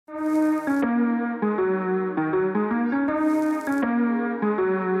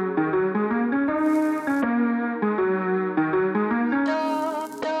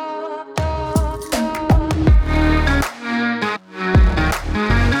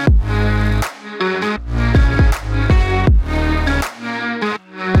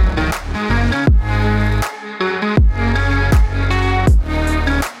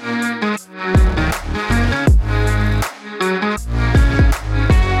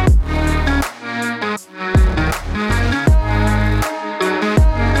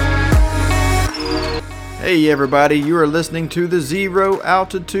Hey everybody, you are listening to the Zero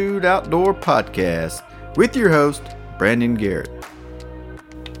Altitude Outdoor Podcast with your host, Brandon Garrett.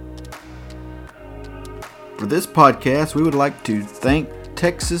 For this podcast, we would like to thank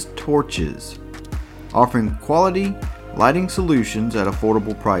Texas Torches, offering quality lighting solutions at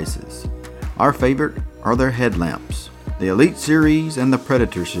affordable prices. Our favorite are their headlamps, the Elite Series and the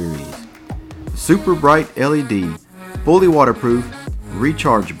Predator Series. Super bright LED, fully waterproof,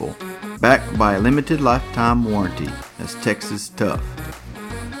 rechargeable, backed by a limited lifetime warranty. That's Texas Tough.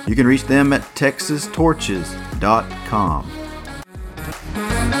 You can reach them at texastorches.com.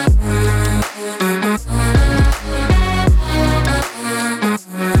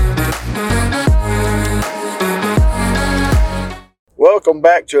 Welcome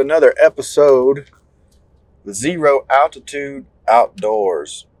back to another episode of the Zero Altitude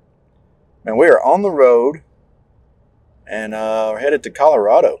Outdoors. And we are on the road and we're headed to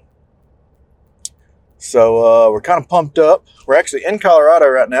Colorado. So we're kind of pumped up. We're actually in Colorado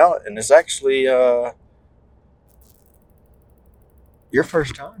right now, and it's actually your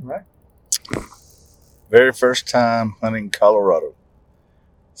first time, right? Very first time hunting Colorado.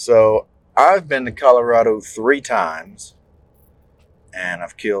 So I've been to Colorado 3 times, and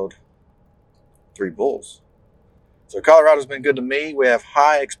I've killed 3 bulls. So Colorado's been good to me. We have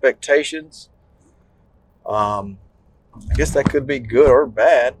high expectations. I guess that could be good or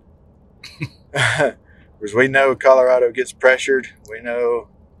bad. Because we know Colorado gets pressured. We know,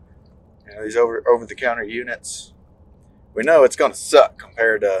 these over-the-counter units. We know it's going to suck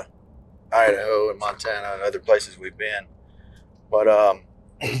compared to Idaho and Montana and other places we've been. But,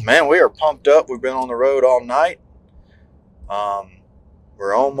 man, we are pumped up. We've been on the road all night.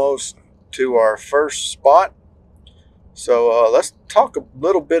 We're almost to our first spot. So let's talk a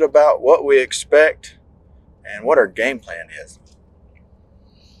little bit about what we expect and what our game plan is.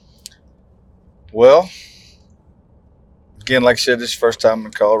 Well, again, like I said, this is the first time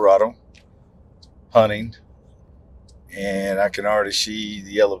in Colorado hunting, and I can already see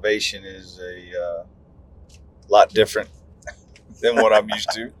the elevation is a lot different than what I'm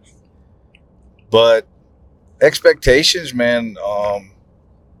used to. But expectations, man,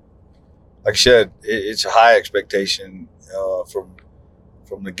 like I said, it's a high expectation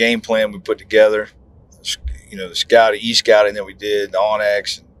from the game plan we put together. The scouting, e-scouting that we did, the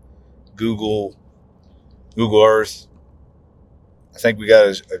OnX, and Google Earth. I think we got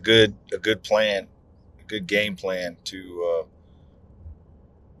a good plan, a good game plan to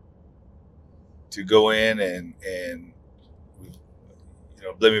go in and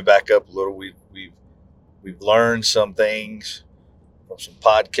let me back up a little. We've learned some things from some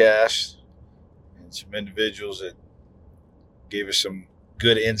podcasts and some individuals that gave us some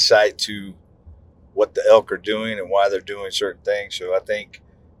good insight to what the elk are doing and why they're doing certain things. So I think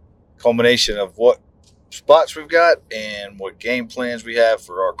culmination of what spots we've got and what game plans we have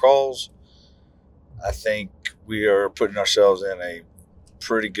for our calls, I think we are putting ourselves in a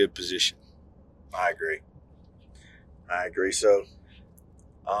pretty good position. I agree. So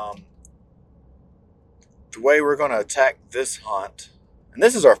the way we're going to attack this hunt, and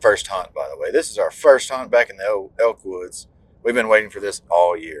this is our first hunt, by the way. This is our first hunt back in the elk woods. We've been waiting for this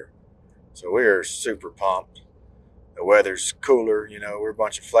all year. So we are super pumped. The weather's cooler, we're a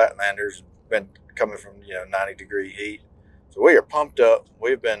bunch of flatlanders, been coming from, 90-degree heat. So we are pumped up.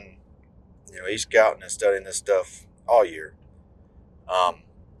 We've been, e-scouting and studying this stuff all year. But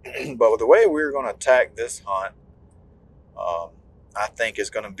the way we're going to attack this hunt, I think is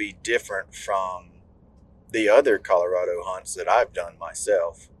going to be different from the other Colorado hunts that I've done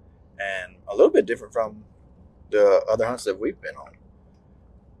myself, and a little bit different from the other hunts that we've been on.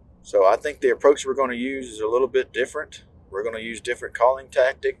 So I think the approach we're going to use is a little bit different. We're going to use different calling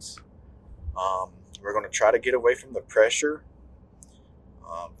tactics. We're going to try to get away from the pressure.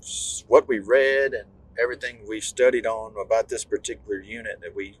 What we read and everything we studied on about this particular unit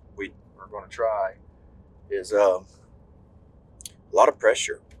that we are going to try is a lot of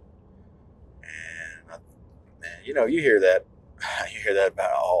pressure. And you hear that. You hear that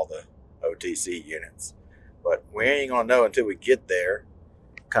about all the OTC units. But we ain't going to know until we get there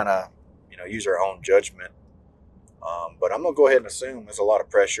kind of, use our own judgment. But I'm going to go ahead and assume there's a lot of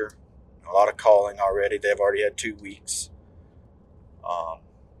pressure, a lot of calling already. They've already had 2 weeks.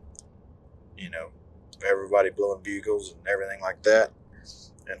 You know, everybody blowing bugles and everything like that.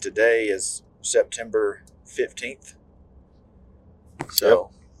 And today is September 15th.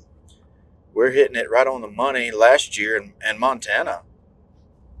 So we're hitting it right on the money. Last year in Montana,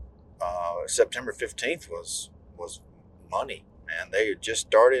 September 15th was money. And they had just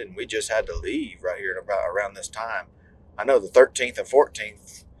started, and we just had to leave right here about around this time. I know the 13th and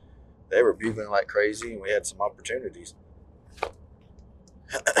 14th, they were bugling like crazy, and we had some opportunities.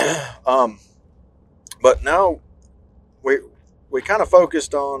 But now we kind of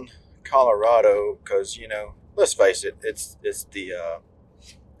focused on Colorado because, let's face it, it's the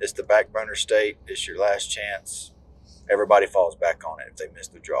back burner state. It's your last chance. Everybody falls back on it if they miss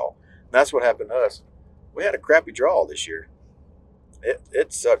the draw. And that's what happened to us. We had a crappy draw this year.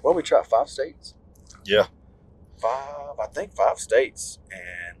 It sucked. Well, we tried 5 states. Yeah. 5 states,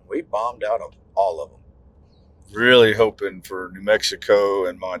 and we bombed out of all of them. Really hoping for New Mexico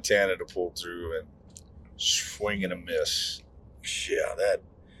and Montana to pull through and swing and a miss. Yeah, that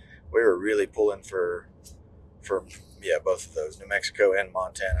we were really pulling for both of those, New Mexico and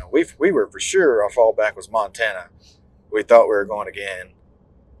Montana. We were for sure our fallback was Montana. We thought we were going again,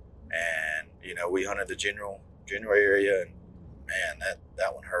 and we hunted the general area, and man,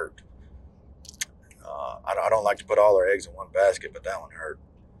 that one hurt. I don't like to put all our eggs in one basket, but that one hurt.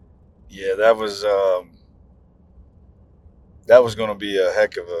 Yeah, that was going to be a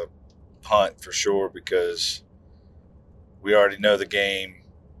heck of a hunt for sure, because we already know the game,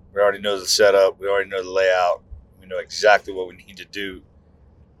 we already know the setup, we already know the layout, we know exactly what we need to do.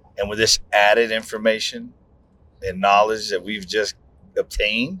 And with this added information and knowledge that we've just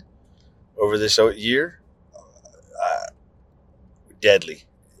obtained over this year, deadly.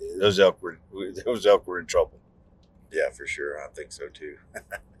 Those elk were in trouble. Yeah, for sure. I think so too.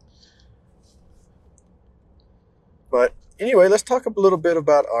 But anyway, let's talk a little bit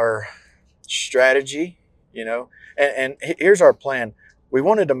about our strategy, and here's our plan. We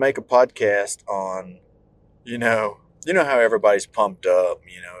wanted to make a podcast on, how everybody's pumped up,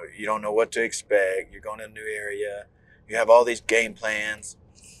 you don't know what to expect. You're going to a new area. You have all these game plans,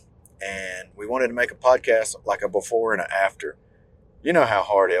 and we wanted to make a podcast like a before and an after. You know how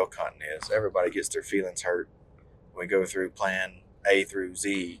hard elk hunting is. Everybody gets their feelings hurt. We go through plan A through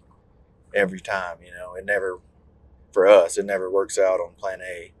Z every time, it never, for us, it never works out on plan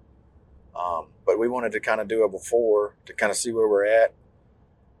A. But we wanted to kind of do a before to kind of see where we're at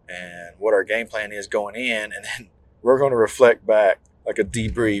and what our game plan is going in. And then we're going to reflect back like a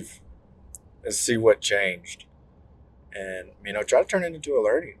debrief and see what changed. And, try to turn it into a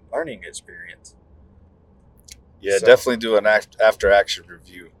learning experience. Yeah, so, definitely do an after action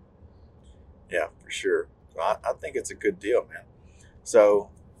review. Yeah, for sure. So I think it's a good deal, man.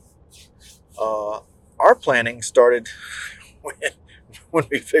 So our planning started when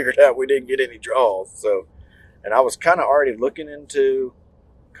we figured out we didn't get any draws. So, and I was kind of already looking into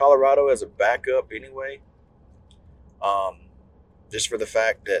Colorado as a backup anyway, just for the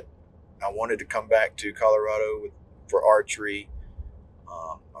fact that I wanted to come back to Colorado for archery.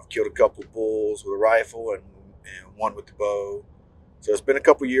 I've killed a couple bulls with a rifle and one with the bow. So it's been a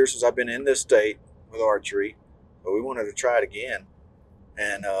couple years since I've been in this state with archery, but we wanted to try it again.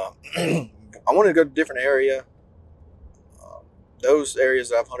 And I wanted to go to a different area. Those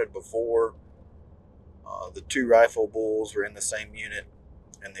areas that I've hunted before, the 2 rifle bulls were in the same unit,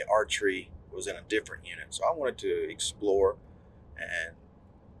 and the archery was in a different unit. So I wanted to explore, and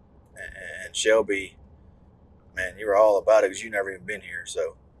Shelby, man, you were all about it because you never even been here.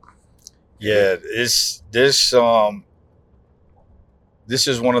 So yeah, this is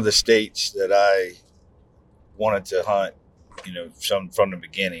one of the states that I wanted to hunt, from the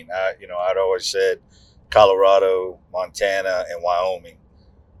beginning. I'd always said Colorado, Montana, and Wyoming.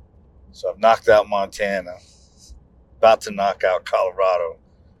 So I've knocked out Montana, about to knock out Colorado.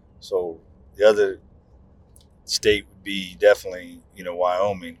 So the other state would be definitely,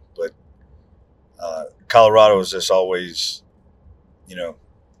 Wyoming. But Colorado has just always,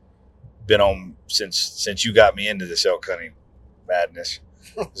 been on since you got me into this elk hunting madness.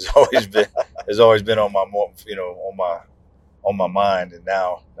 It's always been on my mind, and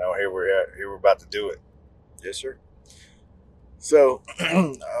now here we're about to do it. Yes, sir. So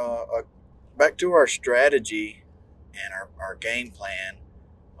back to our strategy and our game plan.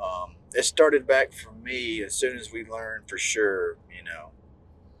 It started back for me as soon as we learned for sure,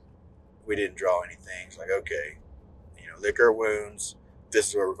 we didn't draw anything. It's like, okay, lick our wounds. This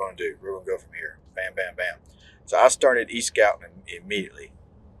is what we're going to do. We're going to go from here. Bam, bam, bam. So I started e-scouting immediately.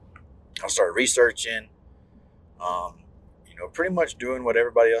 I started researching, pretty much doing what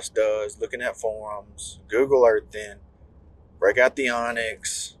everybody else does, looking at forums, Google Earthing, break out the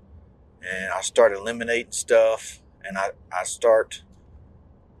Onyx, and I start eliminating stuff, and I start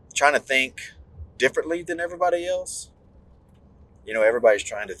trying to think differently than everybody else. Everybody's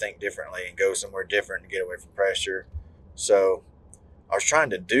trying to think differently and go somewhere different and get away from pressure. So I was trying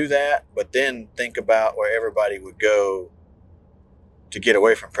to do that, but then think about where everybody would go to get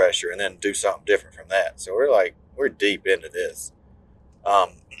away from pressure and then do something different from that. So we're deep into this.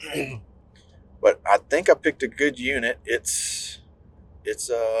 But I think I picked a good unit. It's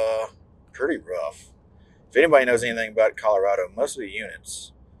pretty rough. If anybody knows anything about Colorado, most of the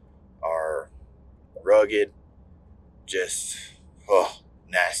units are rugged, just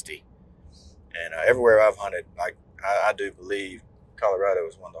nasty. And everywhere I've hunted, I do believe Colorado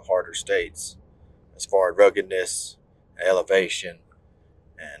is one of the harder states as far as ruggedness, elevation,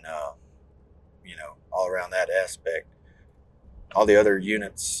 and all around that aspect. All the other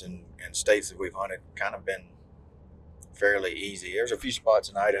units and states that we've hunted kind of been fairly easy. There's a few spots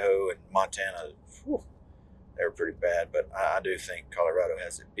in Idaho and Montana, they were pretty bad, but I do think Colorado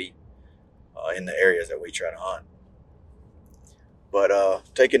has it beat in the areas that we try to hunt. But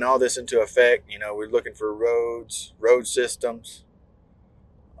taking all this into effect, we're looking for road systems,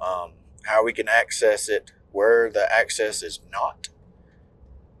 how we can access it, where the access is not.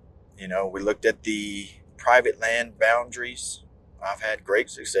 We looked at the private land boundaries. I've had great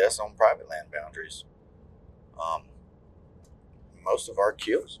success on private land boundaries. Most of our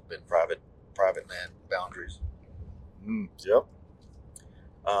kills have been private land boundaries. Yep.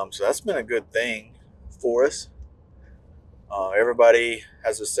 So that's been a good thing for us. Everybody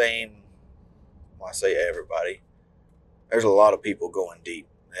has the same. When I say everybody, there's a lot of people going deep.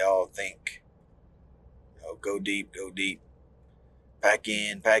 They all think, go deep, pack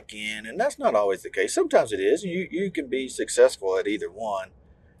in, and that's not always the case. Sometimes it is. You can be successful at either one,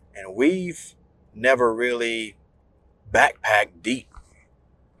 and we've never really backpacked deep,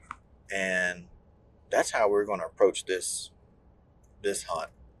 and that's how we're going to approach this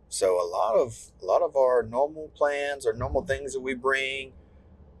hunt. So a lot of our normal plans, our normal things that we bring,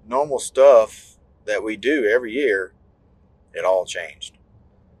 normal stuff that we do every year, it all changed.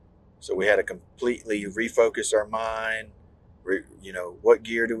 So we had to completely refocus our mind. What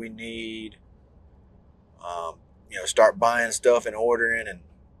gear do we need? Start buying stuff and ordering and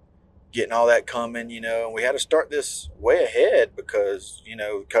getting all that coming. And we had to start this way ahead because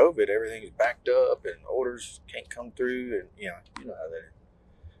COVID, everything's backed up and orders can't come through, and you know how that is.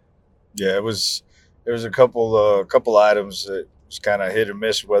 Yeah, there was a couple items that was kind of hit or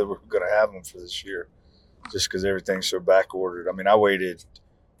miss whether we were going to have them for this year, just because everything's so back ordered. I mean, I waited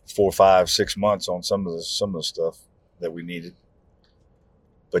 4, 5, 6 months on some of the stuff that we needed,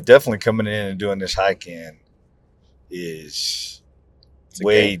 but definitely coming in and doing this hike-in is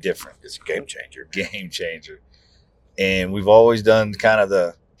way different. It's a game changer. Game changer. And we've always done kind of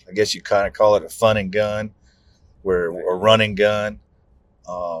I guess you kind of call it a fun and gun, or a run and gun,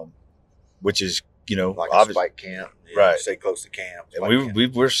 which is, like a spike camp, right? Stay close to camp.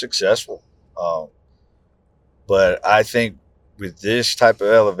 And we're successful. But I think with this type of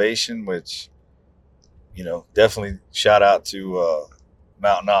elevation, which, definitely shout out to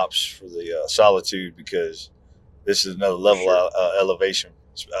Mountain Ops for the Solitude, because this is another level elevation,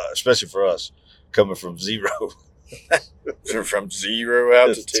 especially for us coming from zero. From zero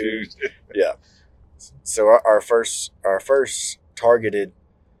altitude. Yeah. So our first targeted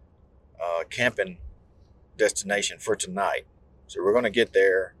camping destination for tonight. So we're going to get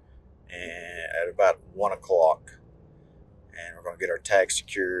there at about 1 o'clock, and we're going to get our tags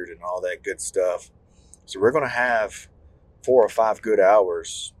secured and all that good stuff. So we're going to have 4 or 5 good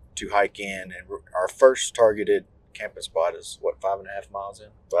hours to hike in, and our first targeted camping spot is 5.5 miles in.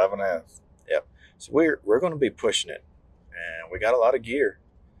 5.5. Yep. So we're going to be pushing it, and we got a lot of gear.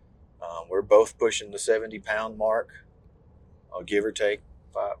 We're both pushing the 70-pound mark, give or take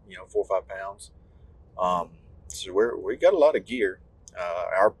 4 or 5 pounds. So we got a lot of gear.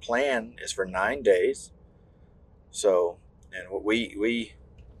 Our plan is for 9 days. So, and we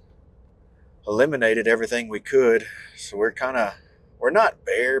eliminated everything we could. So we're not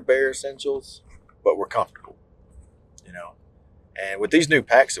bare essentials, but we're comfortable, And with these new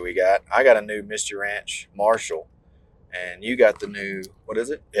packs that we got, I got a new Mystery Ranch Marshall, and you got the new, what is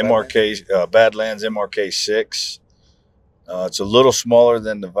it? Badlands MRK 6. It's a little smaller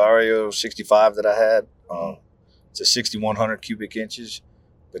than the Vario 65 that I had. It's a 6,100 cubic inches,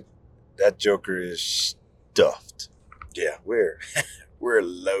 but that joker is stuffed. Yeah, we're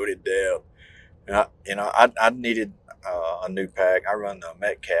loaded down. And I needed a new pack. I run the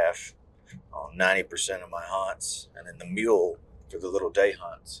Metcalf on 90% of my hunts, and then the mule for the little day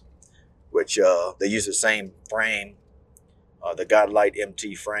hunts, which they use the same frame, the Godlight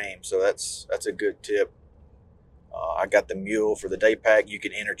MT frame. So that's a good tip. I got the mule for the day pack. You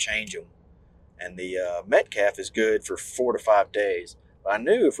can interchange them, and the Metcalf is good for 4 to 5 days. But I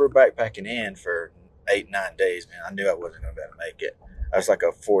knew if we're backpacking in for 8-9 days, man, I knew I wasn't going to be able to make it. That's like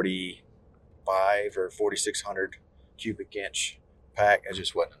a 45 or 4,600 cubic inch pack. It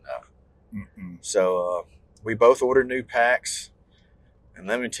just wasn't enough. Mm-mm. So we both ordered new packs, and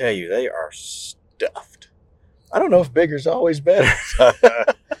let me tell you, they are stuffed. I don't know if bigger's always better.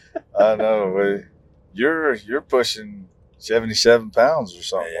 I know, but you're pushing 77 pounds or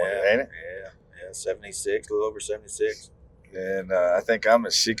something, ain't it? Yeah, 76, a little over 76. And I think I'm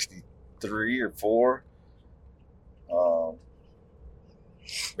at 63 or 4.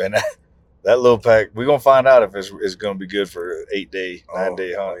 And that little pack, we're gonna find out if it's gonna be good for 8-day,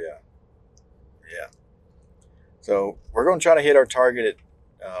 9-day hunt. Oh yeah. So we're gonna try to hit our targeted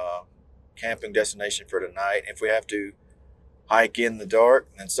camping destination for tonight. If we have to hike in the dark,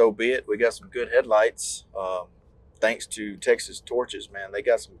 then so be it. We got some good headlights. Thanks to Texas Torches, man, they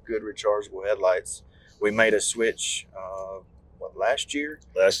got some good rechargeable headlights. We made a switch. Last year?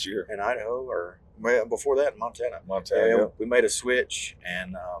 Last year in Idaho, or before that in Montana. Yeah. We made a switch,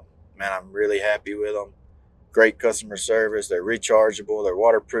 and man, I'm really happy with them. Great customer service. They're rechargeable. They're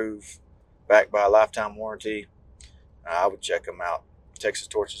waterproof, backed by a lifetime warranty. I would check them out.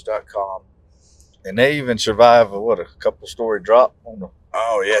 TexasTorches.com. And they even survive a couple story drop on the.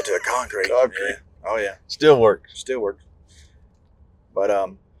 Oh yeah, to the concrete. Yeah. Oh yeah, still works. But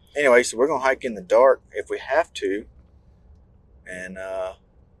anyway, so we're gonna hike in the dark if we have to. And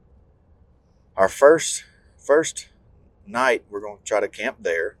our first night, we're going to try to camp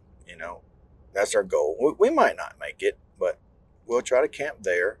there. You know, that's our goal. We might not make it, but we'll try to camp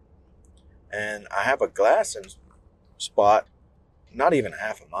there. And I have a glassing spot, not even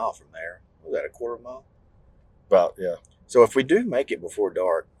half a mile from there. Was that a quarter mile? About, yeah. So if we do make it before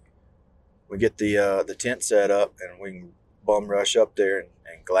dark, we get the tent set up, and we can bum rush up there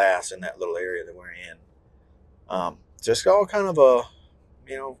and glass in that little area that we're in. Just all kind of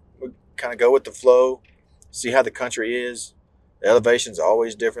we kind of go with the flow, see how the country is. The elevation's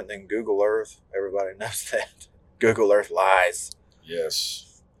always different than Google Earth. Everybody knows that. Google Earth lies.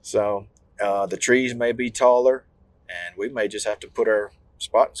 Yes. So the trees may be taller, and we may just have to put our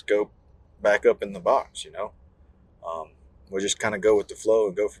spot and scope back up in the box, We'll just kind of go with the flow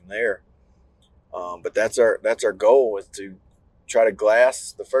and go from there. But that's our goal, is to try to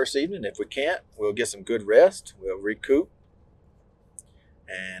glass the first evening. If we can't, we'll get some good rest. We'll recoup.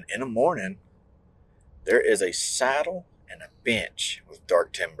 And in the morning, there is a saddle and a bench with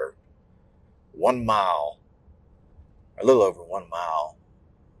dark timber. 1 mile, a little over 1 mile.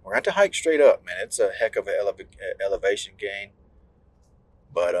 We're going to have to hike straight up, man. It's a heck of an elevation gain.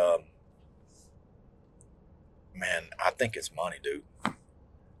 But, man, I think it's money, dude.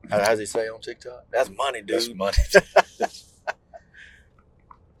 How does he say on TikTok? That's money, dude. That's money.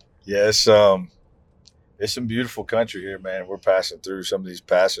 Yeah, it's some beautiful country here, man. We're passing through some of these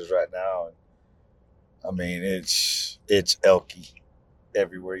passes right now, and I mean, it's elky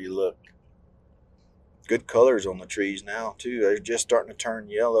everywhere you look. Good colors on the trees now too. They're just starting to turn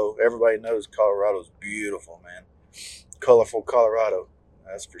yellow. Everybody knows Colorado's beautiful, man. Colorful Colorado,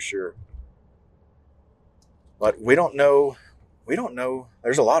 that's for sure. But we don't know.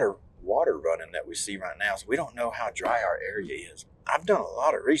 There's a lot of water running that we see right now, so we don't know how dry our area is. I've done a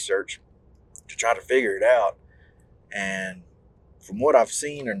lot of research to try to figure it out, and from what I've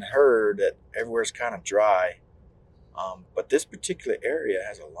seen and heard, that everywhere's kind of dry, but this particular area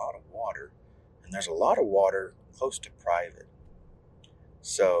has a lot of water, and there's a lot of water close to private.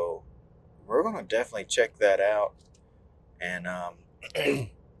 So we're going to definitely check that out and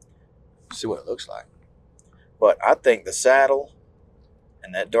see what it looks like. But I think the saddle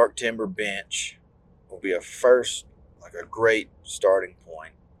and that dark timber bench will be a great starting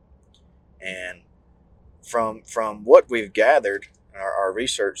point. And from what we've gathered, our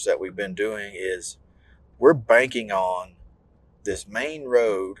research that we've been doing, is we're banking on this main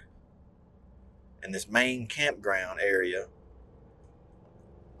road and this main campground area.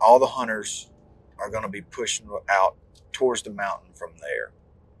 All the hunters are going to be pushing out towards the mountain from there.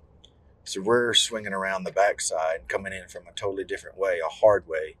 So we're swinging around the backside, coming in from a totally different way, a hard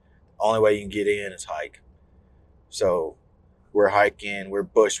way. The only way you can get in is hike. So we're hiking, we're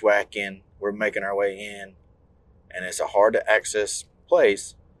bushwhacking, we're making our way in, and it's a hard to access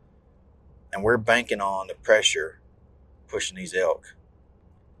place, and we're banking on the pressure pushing these elk.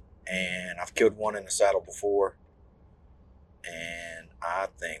 And I've killed one in the saddle before, and I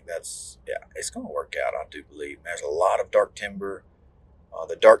think it's going to work out. I do believe there's a lot of dark timber.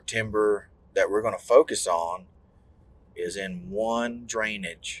 The dark timber that we're going to focus on is in one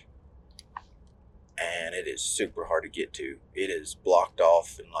drainage, and it is super hard to get to. It is blocked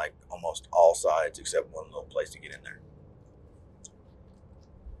off in like almost all sides except one little place to get in there.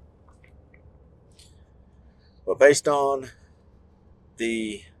 But based on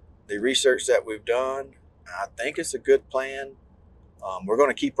the research that we've done, I think it's a good plan. We're going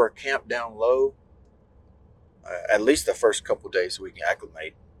to keep our camp down low at least the first couple of days so we can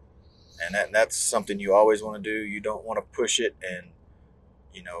acclimate. And that's something you always want to do. You don't want to push it and,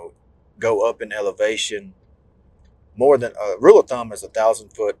 go up in elevation more than a rule of thumb is 1,000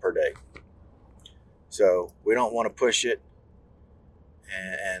 foot per day. So we don't want to push it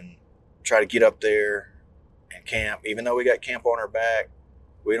and try to get up there and camp. Even though we got camp on our back,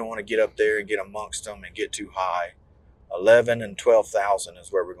 we don't want to get up there and get amongst them and get too high. 11 and 12,000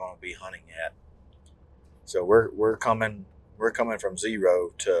 is where we're going to be hunting at. So we're coming from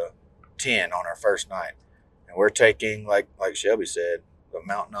 0 to 10 on our first night, and we're taking like Shelby said, the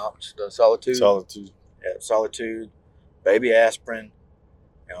mountain ops, the solitude, baby aspirin.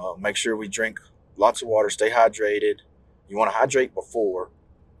 Make sure we drink lots of water, stay hydrated. You want to hydrate before,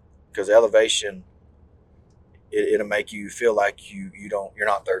 because elevation, it'll make you feel like you're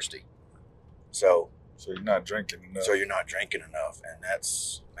not thirsty. So you're not drinking enough. And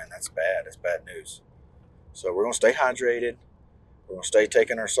that's bad. That's bad news. So we're gonna stay hydrated. We're gonna stay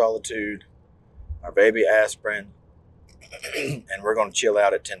taking our solitude, our baby aspirin, and we're gonna chill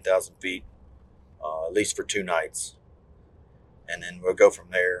out at 10,000 feet, at least for 2 nights, and then we'll go from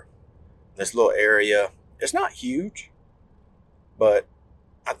there. This little area, it's not huge, but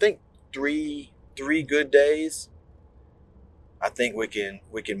I think three good days, I think we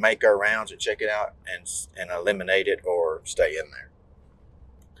can make our rounds and check it out and eliminate it or stay in there.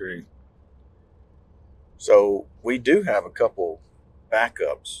 Great. So we do have a couple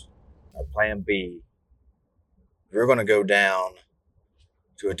backups. Plan B, we're going to go down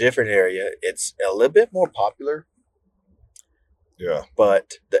to a different area. It's a little bit more popular. Yeah.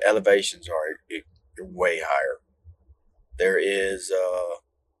 But the elevations are way higher. There's a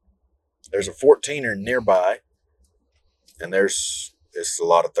 14er nearby, and it's a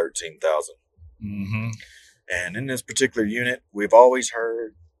lot of 13,000. Mm-hmm. And in this particular unit, we've always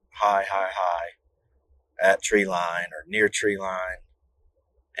heard high at tree line or near tree line.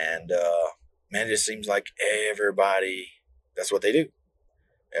 And, man, it just seems like everybody, that's what they do.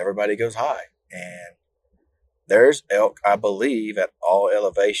 Everybody goes high. And there's elk, I believe, at all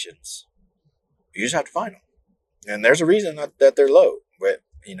elevations. You just have to find them. And there's a reason that they're low. But,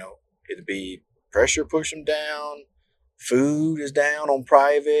 it'd be pressure push them down. Food is down on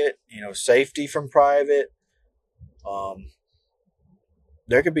private. Safety from private.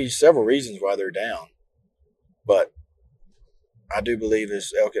 There could be several reasons why they're down. But I do believe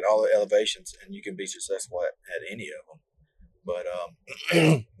there's elk at all the elevations, and you can be successful at any of them. But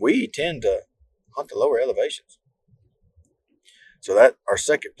we tend to hunt the lower elevations. So that our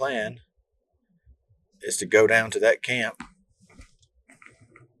second plan is to go down to that camp,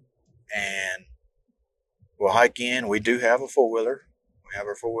 and we'll hike in. We do have a four-wheeler. We have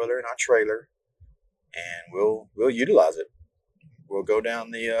our four-wheeler and our trailer, and we'll utilize it. We'll go down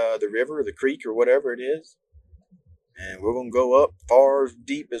the river or the creek or whatever it is, and we're going to go up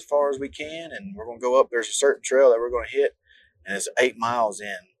deep as far as we can, and we're going to go up. There's a certain trail that we're going to hit, and it's 8 miles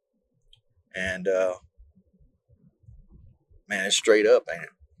in. And, man, it's straight up, ain't it?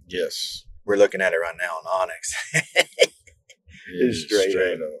 Yes. We're looking at it right now on Onyx. It's straight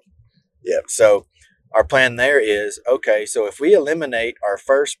up. Yep. So our plan there is, okay, so if we eliminate our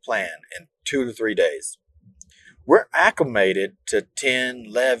first plan in 2 to 3 days, we're acclimated to 10,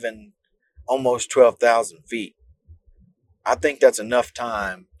 11, almost 12,000 feet. I think that's enough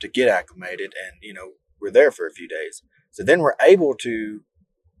time to get acclimated, and, we're there for a few days. So then we're able to,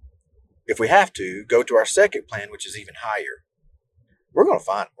 if we have to, go to our second plan, which is even higher. We're gonna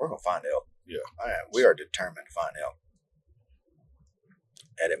find elk. Yeah. We are determined to find elk.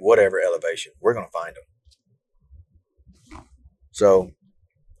 At whatever elevation, we're gonna find them. So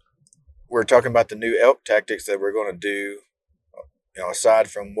we're talking about the new elk tactics that we're gonna do. Aside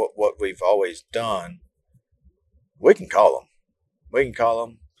from what we've always done, we can call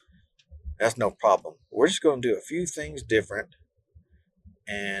them. That's no problem. We're just gonna do a few things different,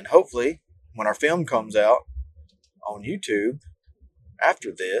 and hopefully, when our film comes out on YouTube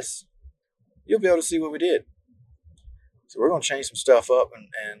after this, you'll be able to see what we did. So we're going to change some stuff up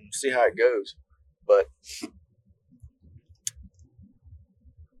and see how it goes. But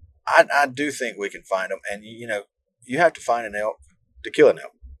I do think we can find them. And, you have to find an elk killing them.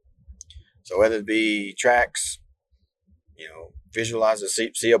 So whether it be tracks, visualize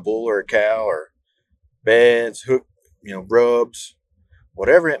see a bull or a cow, or beds, hook, rubs,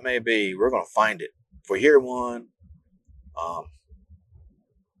 whatever it may be, we're going to find it. If we hear one,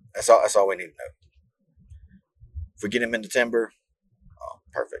 that's all we need to know. If we get him into timber,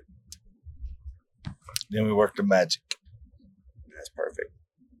 perfect. Then we work the magic. That's perfect.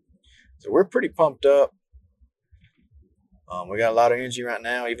 So we're pretty pumped up. We got a lot of energy right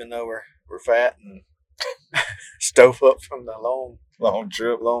now, even though we're fat and stove up from the long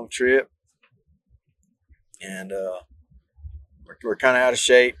trip. And we're kind of out of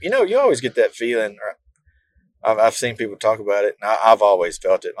shape. You always get that feeling. I've seen people talk about it, and I've always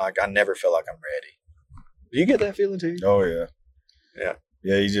felt it. Like I never feel like I'm ready. Do you get that feeling too? Oh yeah. Yeah.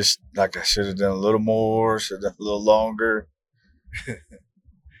 Yeah, you just like I should have done a little more, should have done a little longer.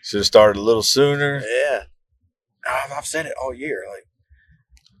 Should have started a little sooner. Yeah. I've said it all year. Like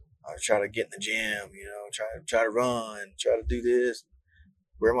I try to get in the gym, try to run, try to do this,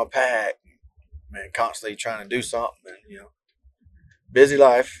 wear my pack, man, constantly trying to do something. And busy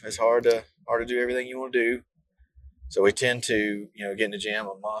life. It's hard to do everything you want to do. So we tend to, get in the gym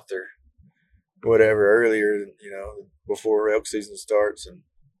a month or whatever earlier, before elk season starts. And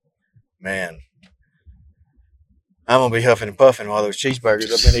man, I'm going to be huffing and puffing while those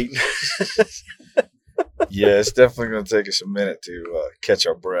cheeseburgers I've been eating. Yeah, it's definitely going to take us a minute to catch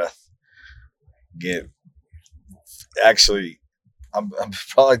our breath. I'm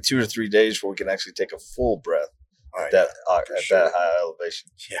probably 2 or 3 days before we can actually take a full breath at that high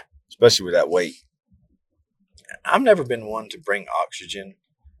elevation. Yeah. Especially with that weight. I've never been one to bring oxygen.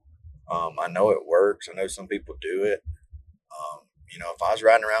 I know it works. I know some people do it. If I was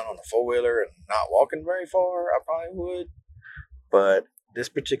riding around on a four-wheeler and not walking very far, I probably would. But this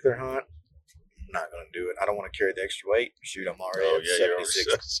particular hunt, I'm not going to do it. I don't want to carry the extra weight. Shoot, I'm already at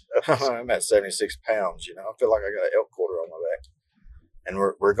 76. I'm at 76 pounds. I feel like I got an elk quarter on my back. And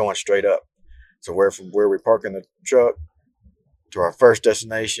we're going straight up. So from where we park in the truck to our first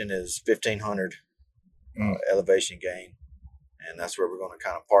destination is 1,500 elevation gain. And that's where we're going to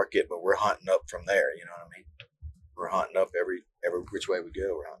kind of park it, but we're hunting up from there. You know what I mean? We're hunting up every which way we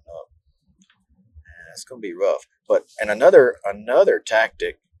go. We're hunting up, and it's going to be rough. But another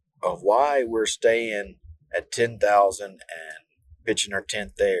tactic of why we're staying at 10,000 and pitching our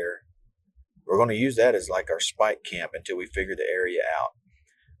tent there, we're going to use that as like our spike camp until we figure the area out.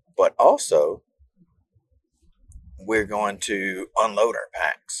 But also, we're going to unload our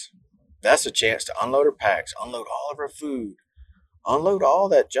packs. That's a chance to unload our packs, unload all of our food, unload all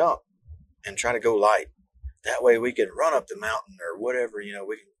that junk, and try to go light. That way we can run up the mountain or whatever,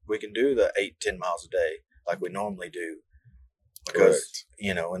 we can do the 8-10 miles a day like we normally do. Because,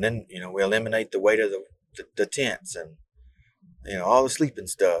 and then, we eliminate the weight of the tents and, all the sleeping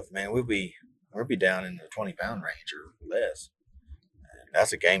stuff. Man, we'll be down in the 20-pound range or less. And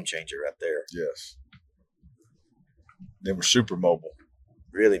that's a game changer right there. Yes. They were super mobile.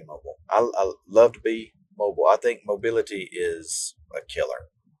 Really mobile. I love to be mobile. I think mobility is a killer.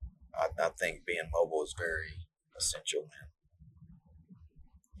 I think being mobile is very essential, man.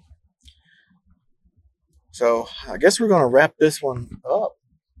 So I guess we're going to wrap this one up.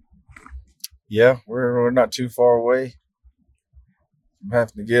 Yeah, we're not too far away. I'm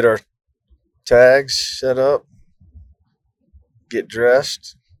having to get our tags set up, get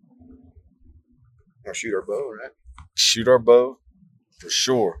dressed. Or shoot our bow, right? Shoot our bow, for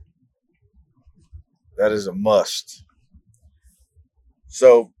sure. That is a must.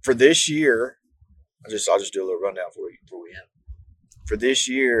 So for this year, I'll just do a little rundown for you before we end. For this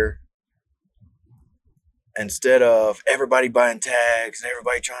year, instead of everybody buying tags and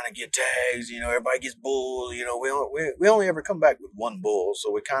everybody trying to get tags, everybody gets bulls. We only ever come back with one bull,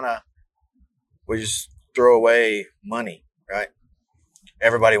 so we just throw away money, right?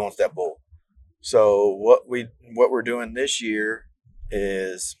 Everybody wants that bull. So what we're doing this year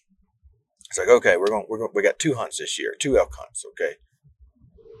is it's like, okay, we got 2 hunts this year, 2 elk hunts, okay.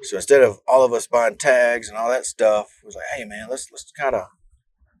 So instead of all of us buying tags and all that stuff, it was like, hey man, let's kind of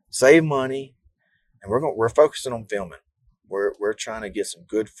save money, and we're focusing on filming. We're trying to get some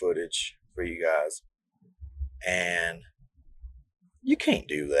good footage for you guys, and you can't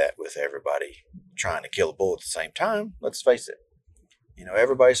do that with everybody trying to kill a bull at the same time. Let's face it.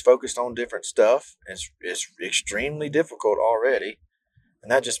 Everybody's focused on different stuff. It's extremely difficult already,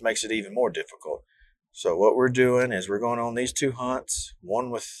 and that just makes it even more difficult. So what we're doing is we're going on these 2 hunts,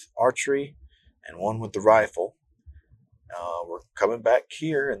 one with archery and one with the rifle. We're coming back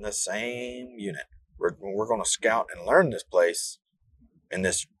here in the same unit. We're going to scout and learn this place in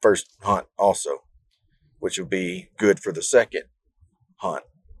this first hunt also, which will be good for the second. hunt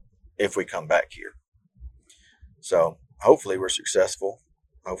if we come back here. So hopefully we're successful.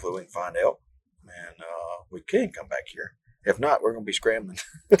 Hopefully we can find elk, and we can come back here. If not, we're going to be scrambling.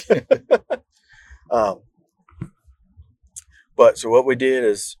 But so what we did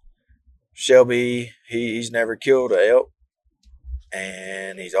is Shelby, he's never killed an elk,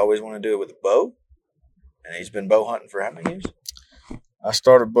 and he's always wanted to do it with a bow. And he's been bow hunting for how many years? I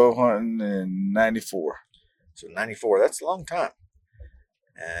started bow hunting in 94. So 94, that's a long time.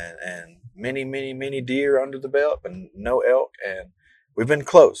 And many deer under the belt, but no elk. And we've been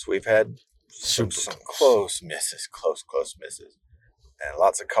close. We've had some close misses. And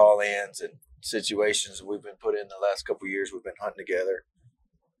lots of call-ins and situations we've been put in the last couple of years. We've been hunting together.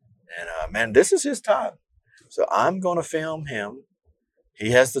 And, man, this is his time. So I'm going to film him.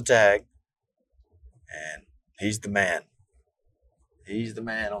 He has the tag. And he's the man. He's the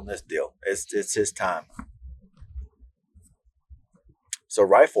man on this deal. It's his time. So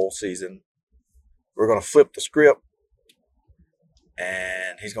rifle season, we're going to flip the script.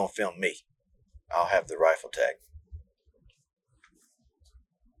 And he's going to film me. I'll have the rifle tag.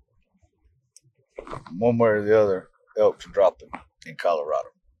 One way or the other, elks are dropping in Colorado.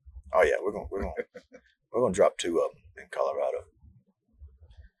 Oh yeah, we're gonna drop 2 of them in Colorado.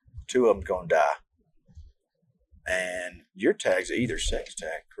 2 of them gonna die. And your tag's either sex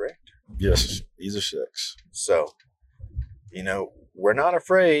tag, correct? Yes, either sex. So, we're not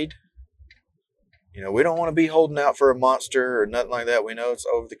afraid. We don't want to be holding out for a monster or nothing like that. We know it's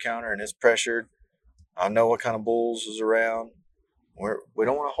over the counter and it's pressured. I know what kind of bulls is around. We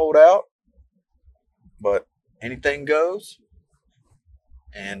don't want to hold out, but anything goes.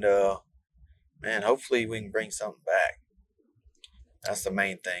 And, man, hopefully we can bring something back. That's the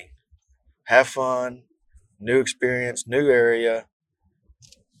main thing. Have fun, new experience, new area.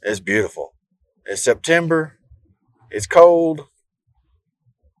 It's beautiful. It's September. It's cold.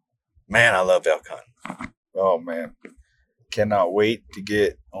 Man, I love elk hunting. Oh, man. Cannot wait to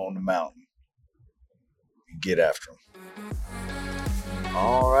get on the mountain and get after them.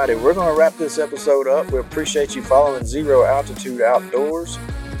 All righty, we're going to wrap this episode up. We appreciate you following Zero Altitude Outdoors.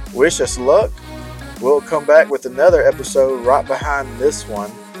 Wish us luck. We'll come back with another episode right behind this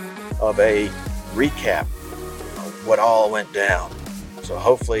one of a recap of what all went down. So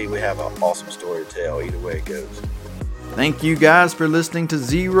hopefully we have an awesome story to tell either way it goes. Thank you guys for listening to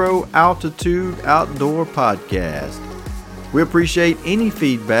Zero Altitude Outdoor Podcast. We appreciate any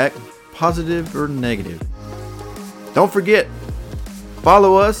feedback, positive or negative. Don't forget,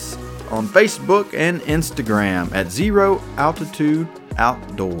 follow us on Facebook and Instagram at Zero Altitude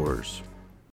Outdoors.